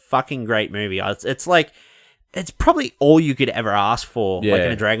fan, it's a fucking great movie. It's like, it's probably all you could ever ask for, like,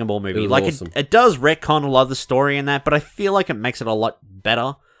 in a Dragon Ball movie. Like, awesome. it does retcon a lot of the story in that, but I feel like it makes it a lot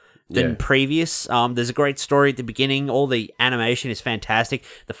better than previous. There's a great story at the beginning. All the animation is fantastic.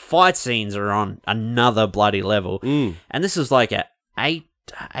 The fight scenes are on another bloody level. And this is like a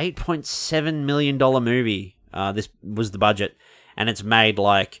 $8.7 million movie. This was the budget. And it's made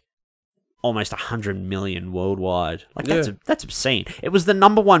like almost 100 million worldwide. Like, that's obscene. It was the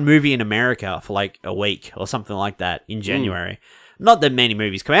 #1 movie in America for like a week or something like that in January. Not that many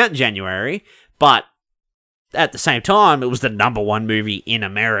movies come out in January, but at the same time, it was the #1 movie in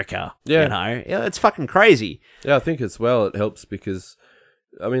America. Yeah. You know? It's fucking crazy. Yeah, I think as well it helps because,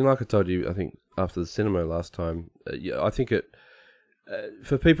 I mean, like I told you, I think after the cinema last time, I think it,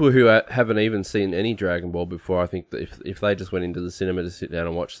 for people who haven't even seen any Dragon Ball before, I think that if they just went into the cinema to sit down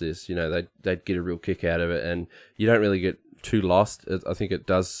and watch this, you know, they'd get a real kick out of it, and you don't really get too lost. I think it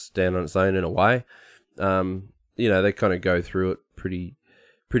does stand on its own in a way. You know, they kind of go through it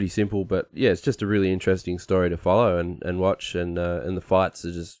pretty simple, but yeah, it's just a really interesting story to follow and watch, and the fights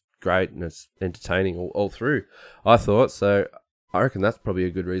are just great, and it's entertaining all through, I thought. So I reckon that's probably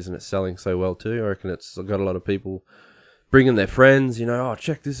a good reason it's selling so well too. I reckon it's got a lot of people bringing their friends, you know, oh,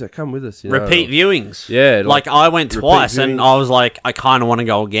 check this out, come with us. You know? Repeat viewings. Yeah. Like I went twice, and I was like, I kind of want to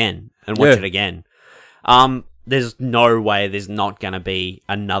go again and watch it again. There's no way there's not going to be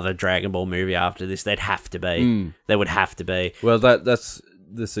another Dragon Ball movie after this. There'd have to be. There would have to be. Well, that's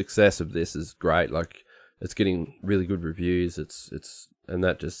the success of this is great. Like, it's getting really good reviews. And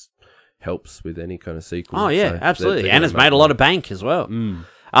that just helps with any kind of sequel. Oh yeah, so absolutely. And it's made a lot of bank as well.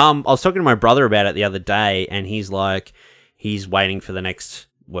 I was talking to my brother about it the other day, and he's like, he's waiting for the next,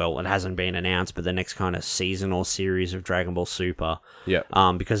 well, it hasn't been announced, but the next kind of season or series of Dragon Ball Super. Yeah.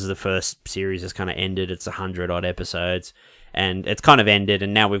 Because the first series has kind of ended. It's 100-odd episodes, and it's kind of ended,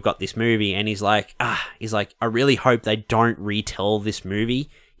 and now we've got this movie, and he's like, I really hope they don't retell this movie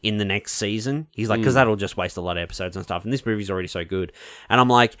in the next season. He's like, because that'll just waste a lot of episodes and stuff, and this movie's already so good. And I'm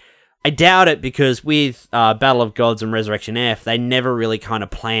like, I doubt it, because with Battle of Gods and Resurrection F, they never really kind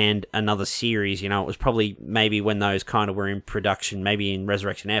of planned another series. You know, it was probably maybe when those kind of were in production, maybe in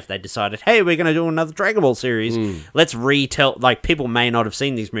Resurrection F, they decided, hey, we're going to do another Dragon Ball series. Let's retell, like, people may not have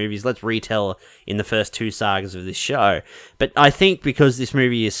seen these movies, let's retell in the first 2 sagas of this show. But I think because this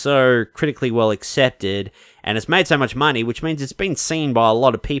movie is so critically well accepted, and it's made so much money, which means it's been seen by a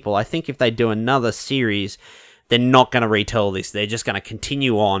lot of people, I think if they do another series, they're not going to retell this. They're just going to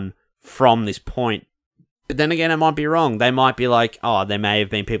continue on from this point. But then again, I might be wrong. They might be like, oh, there may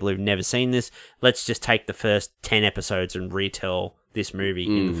have been people who've never seen this. Let's just take the first 10 episodes and retell this movie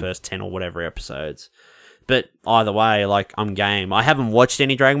in the first 10 or whatever episodes. But either way, like, I'm game. I haven't watched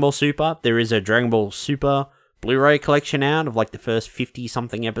any Dragon Ball Super. There is a Dragon Ball Super Blu-ray collection out of like the first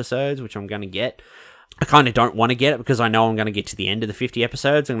 50-something episodes, which I'm going to get. I kind of don't want to get it because I know I'm going to get to the end of the 50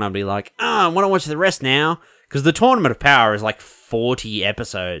 episodes and I'm going to be like, I want to watch the rest now. Because the Tournament of Power is like 40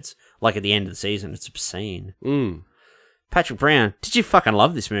 episodes. Like at the end of the season, it's obscene. Patrick Brown, did you fucking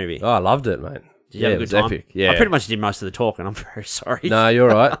love this movie? Oh, I loved it, mate. Did you have a good time? Epic. Yeah, I pretty much did most of the talking. I'm very sorry. No, you're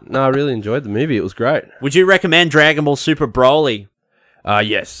right. No, I really enjoyed the movie. It was great. Would you recommend Dragon Ball Super Broly?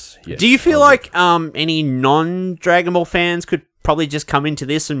 Yes. Do you feel like any non-Dragon Ball fans could probably just come into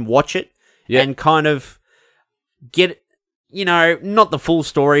this and watch it and kind of get, you know, not the full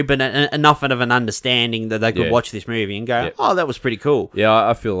story, but enough of an understanding that they could watch this movie and go, oh, that was pretty cool. Yeah,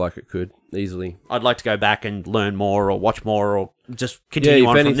 I feel like it could, easily. I'd like to go back and learn more or watch more or just continue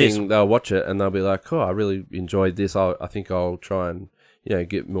on from this. If anything, they'll watch it and they'll be like, oh, I really enjoyed this. I think I'll try and, you know,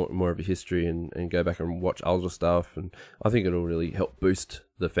 get more of a history and go back and watch older stuff. And I think it'll really help boost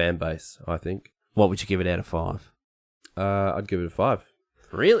the fan base, I think. What would you give it out of 5? I'd give it a 5.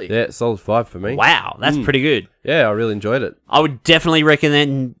 Really? Yeah, solid 5 for me. Wow, that's pretty good. Yeah, I really enjoyed it. I would definitely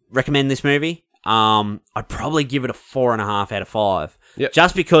recommend this movie. I'd probably give it a 4.5 out of 5. Yep.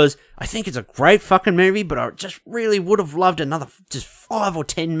 Just because I think it's a great fucking movie, but I just really would have loved another just 5 or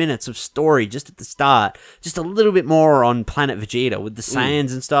 10 minutes of story just at the start. Just a little bit more on Planet Vegeta with the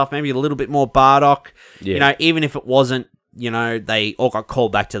Saiyans and stuff. Maybe a little bit more Bardock. Yeah. You know, even if it wasn't, you know, they all got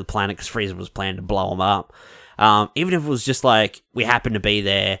called back to the planet because Frieza was planning to blow them up. Even if it was just like, we happened to be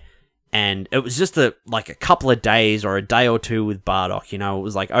there, and it was just a couple of days or a day or two with Bardock, you know, it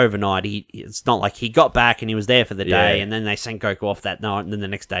was like overnight. It's not like he got back and he was there for the day, and then they sent Goku off that night, and then the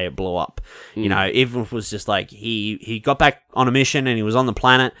next day it blew up. You know, even if it was just like, he got back on a mission and he was on the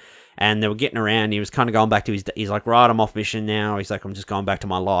planet, and they were getting around, he was kind of going back to he's like, right, I'm off mission now. He's like, I'm just going back to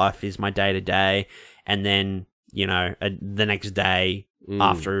my life, here's my day-to-day, and then, you know, the next day,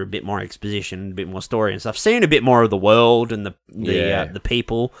 after a bit more exposition, a bit more story and stuff, seeing a bit more of the world and the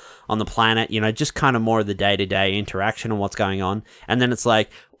people on the planet, you know, just kind of more of the day-to-day interaction and what's going on. And then it's like,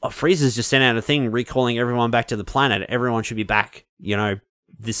 Frieza's just sent out a thing recalling everyone back to the planet. Everyone should be back, you know,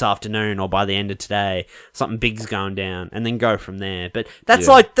 this afternoon or by the end of today. Something big's going down, and then go from there. But that's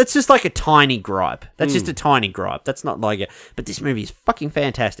that's just like a tiny gripe. That's just a tiny gripe. That's not like but this movie is fucking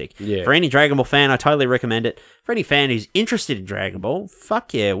fantastic. Yeah. For any Dragon Ball fan, I totally recommend it. For any fan who's interested in Dragon Ball,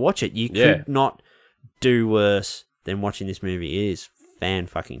 fuck yeah, watch it. You could not do worse than watching this movie. It is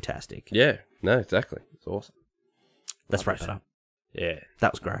fan-fucking-tastic. Yeah, no, exactly. It's awesome. Let's wrap it up. Yeah.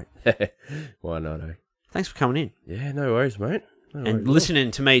 That was great. Why not, eh? Thanks for coming in. Yeah, no worries, mate. And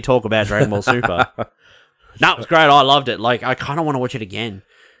listening to me talk about Dragon Ball Super. No, it was great. I loved it. Like, I kind of want to watch it again.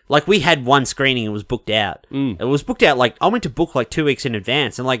 Like, we had one screening, it was booked out. It was booked out, like, I went to book, like, 2 weeks in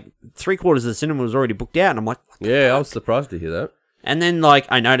advance, and, like, 3/4 of the cinema was already booked out, and I'm like, what the fuck? I was surprised to hear that. And then, like,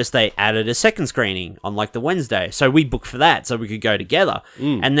 I noticed they added a second screening on, like, the Wednesday, so we booked for that, so we could go together.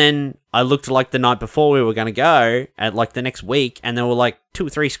 And then I looked, like, the night before we were going to go, at, like, the next week, and there were, like, 2 or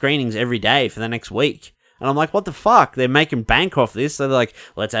 3 screenings every day for the next week. And I'm like, what the fuck? They're making bank off this. So they're like,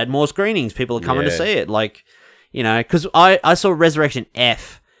 let's add more screenings. People are coming to see it. Like, you know, because I saw Resurrection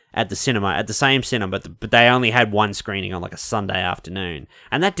F at the cinema, at the same cinema, but they only had one screening on like a Sunday afternoon.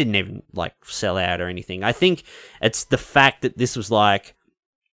 And that didn't even like sell out or anything. I think it's the fact that this was like,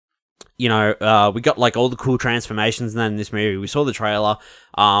 you know, we got like all the cool transformations in this movie. We saw the trailer.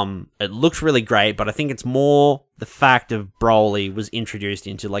 It looked really great, but I think it's more the fact of Broly was introduced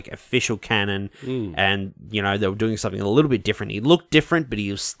into like official canon, and you know they were doing something a little bit different. He looked different, but he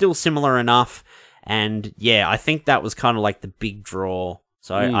was still similar enough. And yeah, I think that was kind of like the big draw.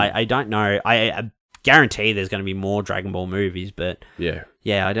 So I don't know. I guarantee there's going to be more Dragon Ball movies, but yeah,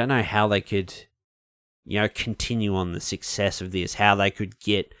 I don't know how they could, you know, continue on the success of this. How they could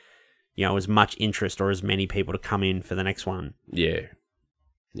get, you know, as much interest or as many people to come in for the next one. Yeah,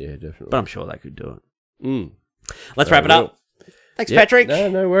 definitely. But I'm sure they could do it. Let's wrap it up. Thanks, Patrick.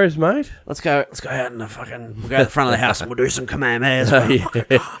 No worries, mate. Let's go out in the fucking. We'll go to the front of the house and we'll do some Kamehamehas.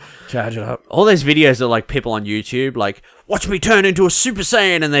 Charge it up. All those videos are like people on YouTube, like, watch me turn into a Super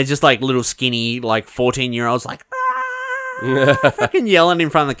Saiyan, and they're just like little skinny, like 14-year-olds, like, fucking yelling in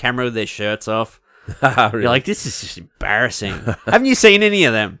front of the camera with their shirts off. Really? You're like, this is just embarrassing. Haven't you seen any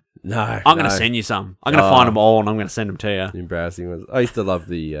of them? No. I'm going to send you some. I'm going to find them all and I'm going to send them to you. Embarrassing ones. I used to love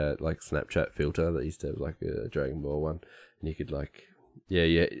the like Snapchat filter that used to have like a Dragon Ball one, and you could like,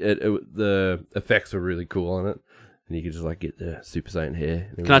 the effects were really cool on it, and you could just like get the Super Saiyan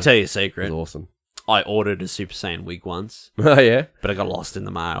hair. Can I tell you a It secret? was awesome. I ordered a Super Saiyan wig once, Oh yeah. but I got lost in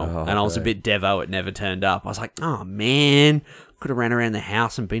the mail, Oh, and I was a bit devo. It never turned up. I was like, oh man, could have ran around the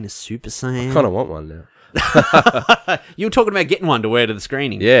house and been a Super Saiyan. I kind of want one now. You were talking about getting one to wear to the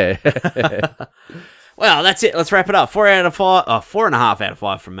screening. Yeah. Well, that's it. Let's wrap it up. 4 out of 5. 4.5 out of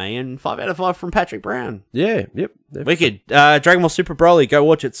 5 from me, and 5 out of 5 from Patrick Brown. Yeah. Yep. Wicked. Dragon Ball Super Broly. Go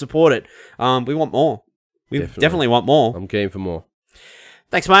watch it. Support it. We want more. We definitely want more. I'm keen for more.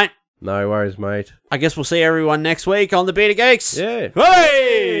 Thanks, mate. No worries, mate. I guess we'll see everyone next week on the Bearded Geeks. Yeah.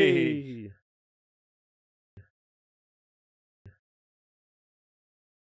 Hey!